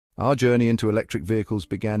Our journey into electric vehicles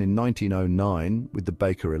began in 1909 with the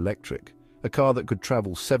Baker Electric, a car that could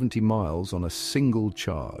travel 70 miles on a single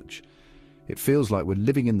charge. It feels like we're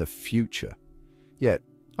living in the future. Yet,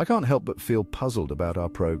 I can't help but feel puzzled about our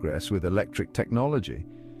progress with electric technology.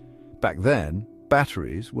 Back then,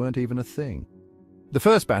 batteries weren't even a thing. The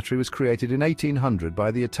first battery was created in 1800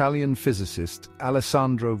 by the Italian physicist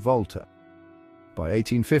Alessandro Volta. By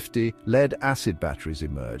 1850, lead-acid batteries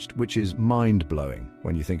emerged, which is mind-blowing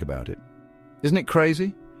when you think about it. Isn't it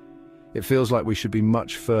crazy? It feels like we should be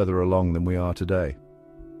much further along than we are today.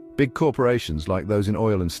 Big corporations like those in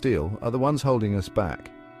oil and steel are the ones holding us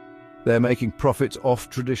back. They're making profits off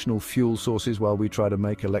traditional fuel sources while we try to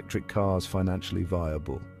make electric cars financially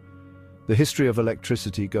viable. The history of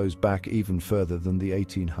electricity goes back even further than the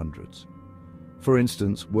 1800s. For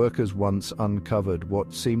instance, workers once uncovered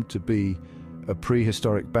what seemed to be a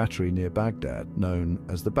prehistoric battery near Baghdad, known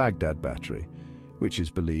as the Baghdad Battery, which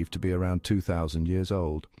is believed to be around 2,000 years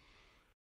old.